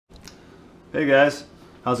Hey guys,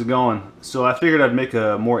 how's it going? So I figured I'd make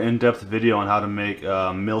a more in-depth video on how to make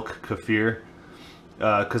milk kefir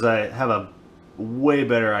because I have a way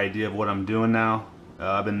better idea of what I'm doing now.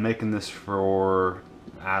 I've been making this for,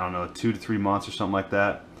 I don't know, 2 to 3 months or something like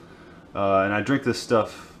that. And I drink this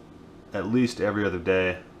stuff at least every other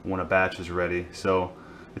day when a batch is ready. So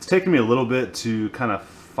it's taken me a little bit to kind of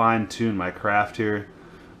fine-tune my craft here.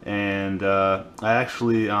 And I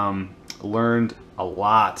actually learned a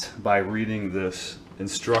lot by reading this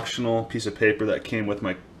instructional piece of paper that came with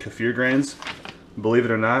my kefir grains. Believe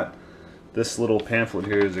it or not, this little pamphlet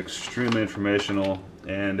here is extremely informational,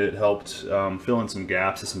 and it helped fill in some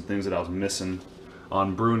gaps and some things that I was missing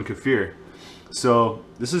on brewing kefir. So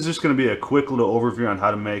this is just going to be a quick little overview on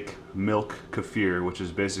how to make milk kefir, which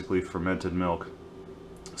is basically fermented milk.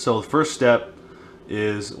 So the first step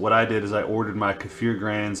is, what I did is I ordered my kefir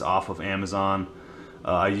grains off of Amazon.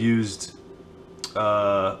 I used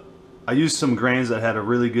some grains that had a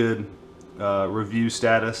really good review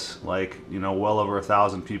status, like, you know, well over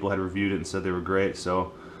 1,000 people had reviewed it and said they were great.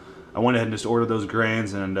 So I went ahead and just ordered those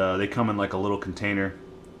grains, and they come in like a little container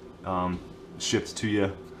shipped to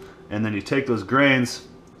you. And then you take those grains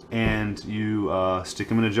and you stick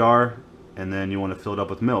them in a jar, and then you want to fill it up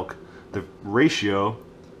with milk. The ratio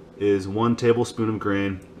is 1 tablespoon of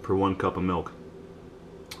grain per 1 cup of milk.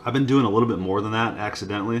 I've been doing a little bit more than that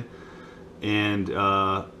accidentally, and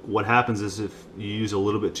what happens is if you use a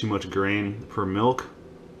little bit too much grain per milk,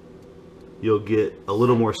 you'll get a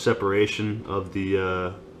little more separation of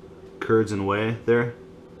the curds and whey there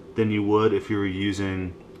than you would if you were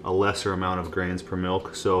using a lesser amount of grains per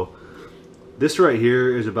milk. So this right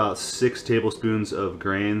here is about 6 tablespoons of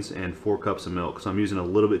grains and 4 cups of milk. So I'm using a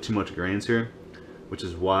little bit too much grains here, which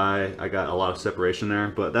is why I got a lot of separation there.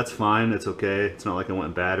 But that's fine, it's okay. It's not like it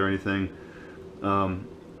went bad or anything.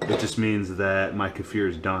 It just means that my kefir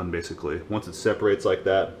is done, basically. Once it separates like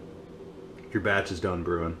that, your batch is done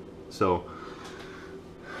brewing. So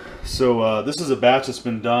this is a batch that's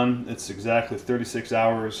been done. It's exactly 36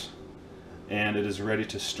 hours, and it is ready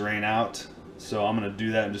to strain out. So I'm going to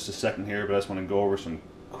do that in just a second here, but I just want to go over some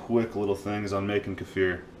quick little things on making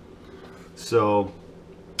kefir. So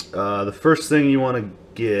the first thing you want to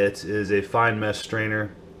get is a fine mesh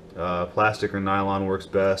strainer. Plastic or nylon works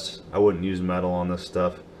best. I wouldn't use metal on this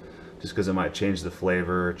stuff just because it might change the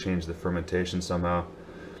flavor or change the fermentation somehow.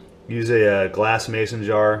 Use a glass mason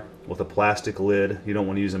jar with a plastic lid. You don't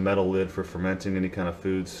want to use a metal lid for fermenting any kind of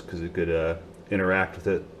foods because it could interact with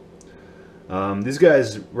it. These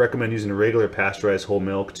guys recommend using regular pasteurized whole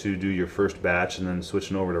milk to do your first batch and then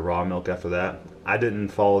switching over to raw milk after that. I didn't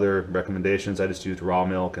follow their recommendations. I just used raw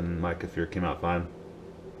milk and my kefir came out fine.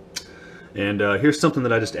 And here's something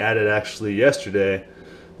that I just added actually yesterday.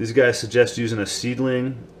 These guys suggest using a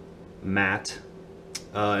seedling mat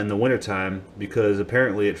in the wintertime because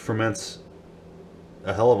apparently it ferments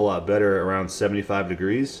a hell of a lot better around 75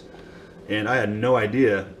 degrees. And I had no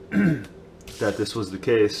idea that this was the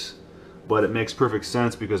case, but it makes perfect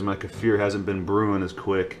sense because my kefir hasn't been brewing as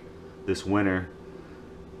quick this winter,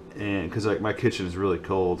 and because like my kitchen is really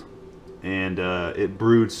cold, and it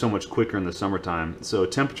brewed so much quicker in the summertime. So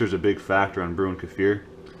temperature is a big factor on brewing kefir,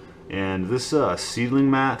 and this seedling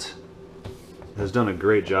mat has done a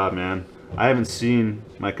great job, man. I haven't seen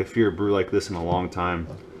my kefir brew like this in a long time,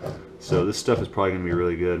 so this stuff is probably gonna be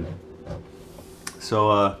really good.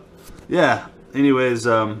 So yeah, anyways,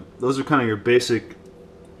 those are kind of your basic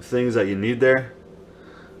things that you need there.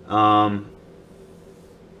 And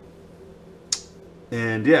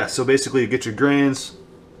yeah, so basically you get your grains,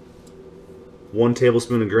 1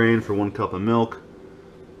 tablespoon of grain for 1 cup of milk,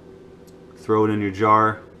 throw it in your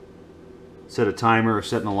jar, set a timer or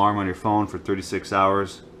set an alarm on your phone for 36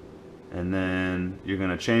 hours, and then you're going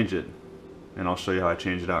to change it, and I'll show you how I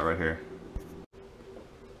change it out right here.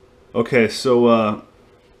 Okay, so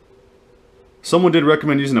someone did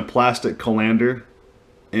recommend using a plastic colander,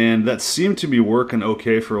 and that seemed to be working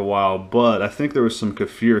okay for a while, but I think there was some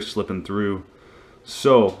kefir slipping through.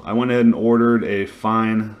 So I went ahead and ordered a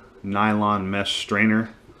fine nylon mesh strainer.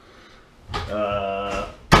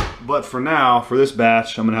 But for now, for this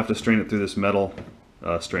batch, I'm going to have to strain it through this metal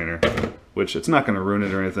strainer, which it's not going to ruin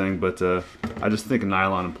it or anything, but I just think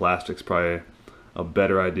nylon and plastic's probably a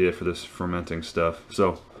better idea for this fermenting stuff.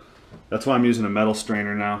 So that's why I'm using a metal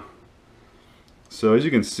strainer now. So as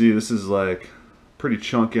you can see, this is like pretty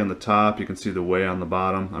chunky on the top. You can see the whey on the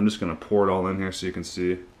bottom. I'm just going to pour it all in here so you can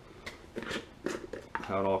see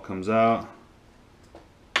how it all comes out.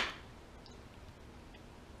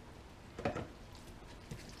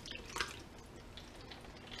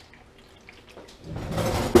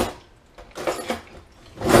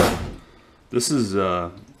 This is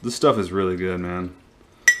This stuff is really good, man.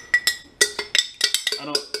 I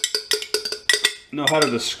don't know how to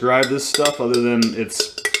describe this stuff other than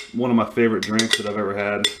it's one of my favorite drinks that I've ever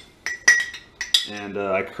had. And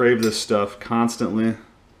I crave this stuff constantly.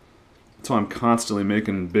 So I'm constantly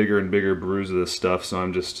making bigger and bigger brews of this stuff. So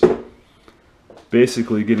I'm just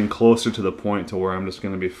basically getting closer to the point to where I'm just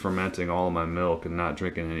going to be fermenting all of my milk and not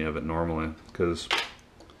drinking any of it normally. Because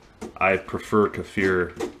I prefer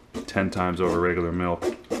Kefir 10 times over regular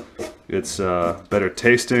milk. It's better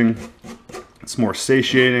tasting, it's more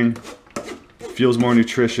satiating, feels more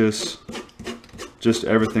nutritious, just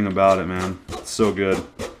everything about it, man. It's so good.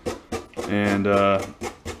 And I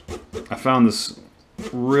found this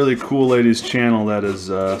really cool lady's channel that is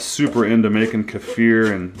super into making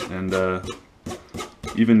kefir and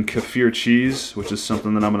even kefir cheese, which is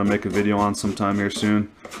something that I'm going to make a video on sometime here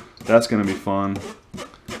soon. That's going to be fun.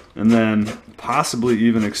 And then possibly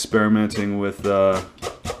even experimenting with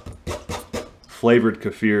flavored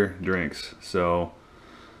kefir drinks. So,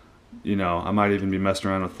 you know, I might even be messing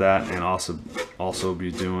around with that, and also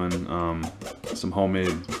be doing some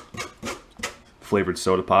homemade flavored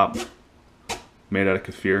soda pop made out of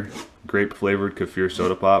kefir, grape flavored kefir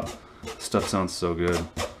soda pop. Stuff sounds so good.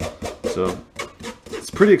 So it's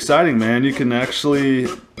pretty exciting, man. You can actually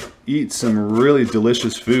eat some really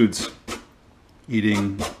delicious foods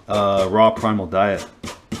eating raw primal diet.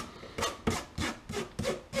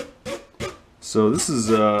 So this is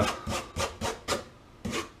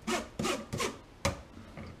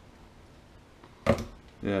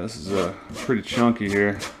this is pretty chunky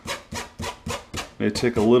here. May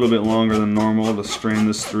take a little bit longer than normal to strain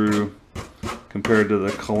this through compared to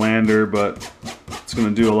the colander, but it's going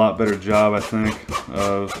to do a lot better job, I think,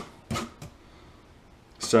 of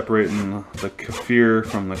separating the kefir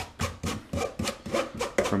from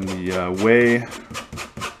the whey.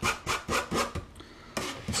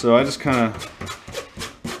 So I just kind of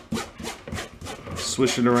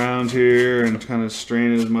swish it around here and kind of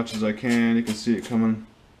strain it as much as I can. You can see it coming,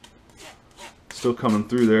 still coming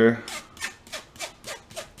through there.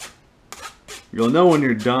 You'll know when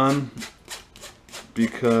you're done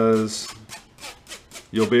because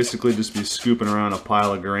you'll basically just be scooping around a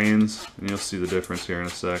pile of grains, and you'll see the difference here in a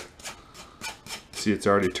sec. See, it's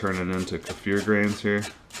already turning into kefir grains here.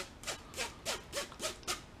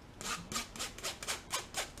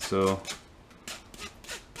 So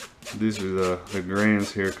these are the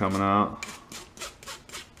grains here coming out.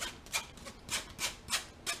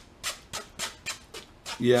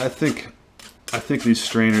 Yeah, I think these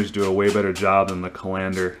strainers do a way better job than the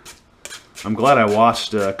colander. I'm glad I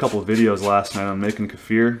watched a couple of videos last night on making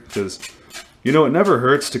kefir, because, you know, it never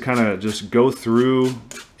hurts to kind of just go through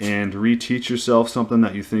and reteach yourself something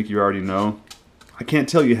that you think you already know. I can't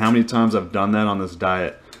tell you how many times I've done that on this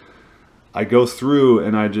diet. I go through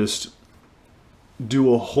and I just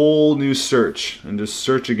do a whole new search and just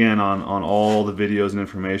search again on all the videos and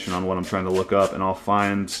information on what I'm trying to look up, and I'll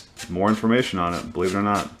find more information on it, believe it or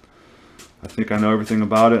not. I think I know everything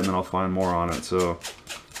about it, and then I'll find more on it. So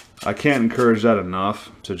I can't encourage that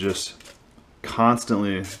enough, to just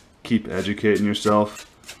constantly keep educating yourself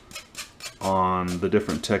on the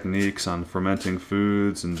different techniques on fermenting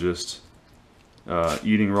foods and just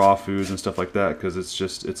eating raw foods and stuff like that, because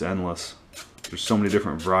it's endless. There's so many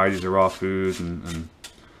different varieties of raw foods and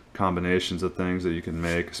combinations of things that you can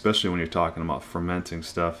make, especially when you're talking about fermenting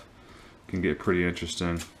stuff. It can get pretty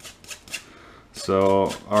interesting.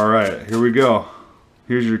 So, alright, here we go.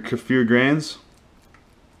 Here's your kefir grains.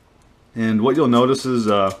 And what you'll notice is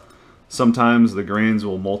sometimes the grains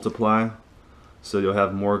will multiply. So you'll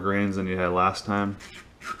have more grains than you had last time.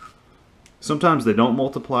 Sometimes they don't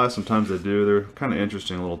multiply, sometimes they do. They're kind of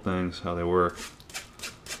interesting little things, how they work.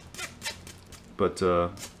 But the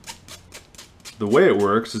way it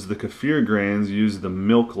works is the kefir grains use the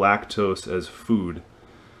milk lactose as food.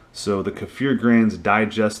 So the kefir grains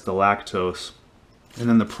digest the lactose, and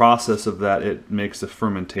in the process of that, it makes the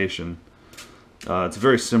fermentation. It's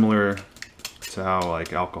very similar to how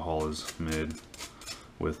like alcohol is made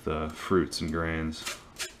with fruits and grains.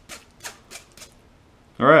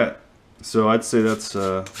 Alright, so I'd say that's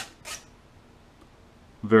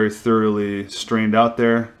very thoroughly strained out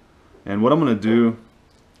there. And what I'm going to do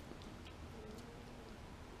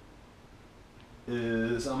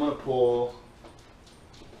is I'm going to pull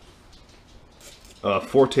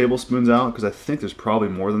 4 tablespoons out, because I think there's probably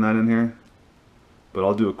more than that in here. But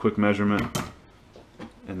I'll do a quick measurement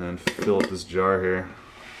and then fill up this jar here.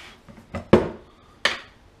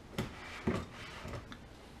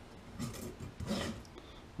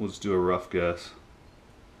 We'll just do a rough guess.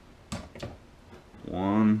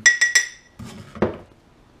 1,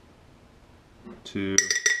 2,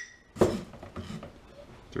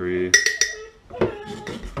 3,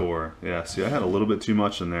 4. Yeah, see, I had a little bit too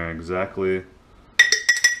much in there. Exactly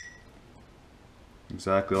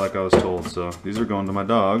like I was told. So these are going to my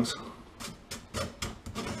dogs.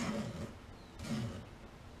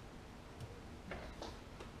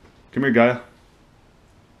 Come here, Gaia.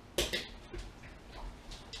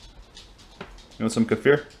 You want some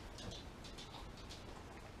kefir?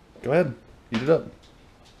 Go ahead, eat it up.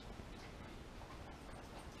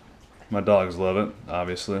 My dogs love it,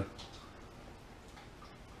 obviously.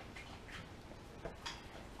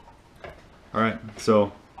 Alright,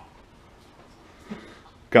 so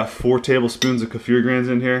got 4 tablespoons of kefir grains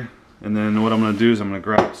in here, and then what I'm going to do is I'm going to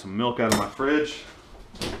grab some milk out of my fridge.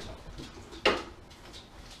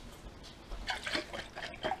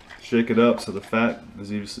 Shake it up so the fat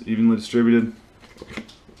is evenly distributed.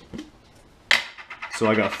 So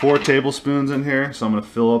I got 4 tablespoons in here, so I'm going to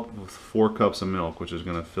fill up with 4 cups of milk, which is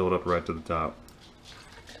going to fill it up right to the top.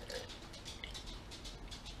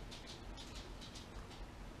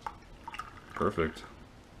 Perfect.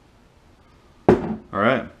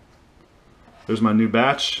 Alright, there's my new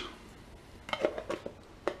batch.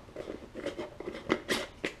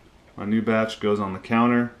 My new batch goes on the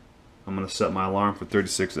counter. I'm going to set my alarm for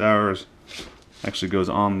 36 hours. Actually goes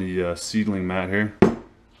on the seedling mat here.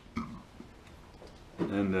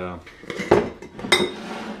 And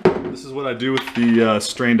this is what I do with the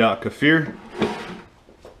strained out kefir.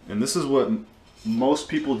 And this is what most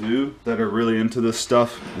people do that are really into this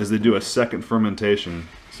stuff, is they do a second fermentation.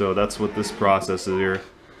 So that's what this process is here.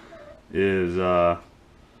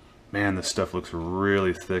 Man, this stuff looks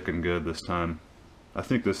really thick and good this time. I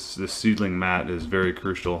think this seedling mat is very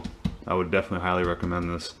crucial. I would definitely highly recommend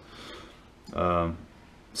this.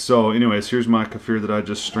 So anyways, here's my kefir that I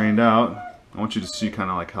just strained out. I want you to see kind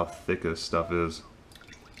of like how thick this stuff is.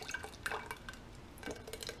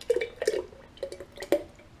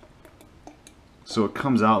 So it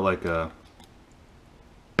comes out like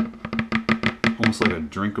almost like a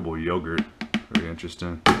drinkable yogurt. Very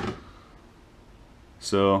interesting.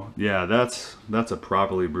 So yeah, that's a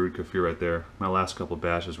properly brewed kefir right there. My last couple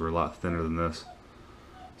batches were a lot thinner than this.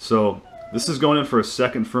 So this is going in for a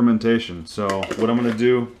second fermentation. So what I'm going to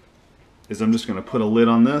do is I'm just going to put a lid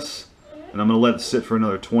on this, and I'm going to let it sit for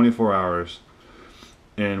another 24 hours.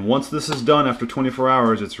 And once this is done after 24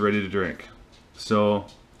 hours, it's ready to drink. So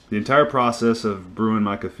the entire process of brewing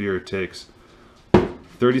my kefir takes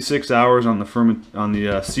 36 hours on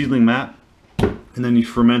the seedling mat, and then you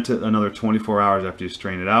ferment it another 24 hours after you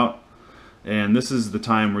strain it out. And this is the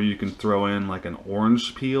time where you can throw in like an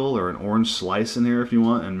orange peel or an orange slice in here if you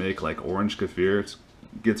want, and make like orange kefir. It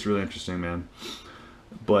gets really interesting, man.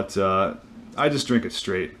 But I just drink it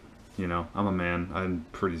straight. You know, I'm a man. I'm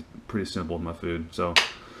pretty simple with my food. So,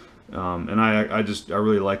 and I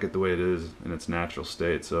really like it the way it is in its natural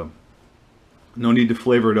state. So, no need to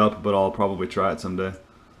flavor it up, but I'll probably try it someday.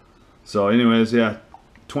 So, anyways, yeah,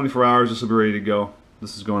 24 hours. This will be ready to go.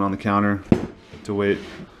 This is going on the counter to wait.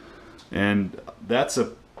 And that's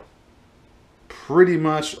pretty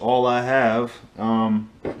much all I have.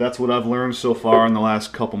 That's what I've learned so far in the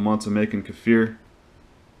last couple months of making kefir.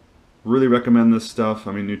 Really recommend this stuff.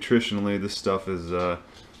 I mean, nutritionally, this stuff is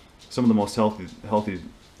some of the most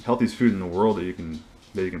healthiest food in the world that you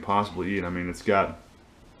can possibly eat. I mean, it's got,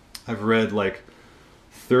 I've read like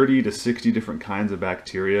 30 to 60 different kinds of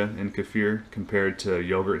bacteria in kefir, compared to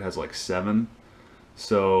yogurt has like 7.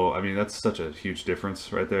 So, I mean, that's such a huge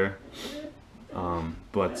difference right there. Alright.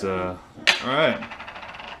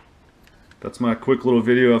 That's my quick little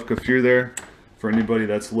video of kefir there. For anybody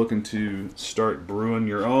that's looking to start brewing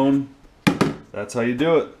your own, that's how you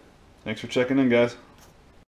do it. Thanks for checking in, guys.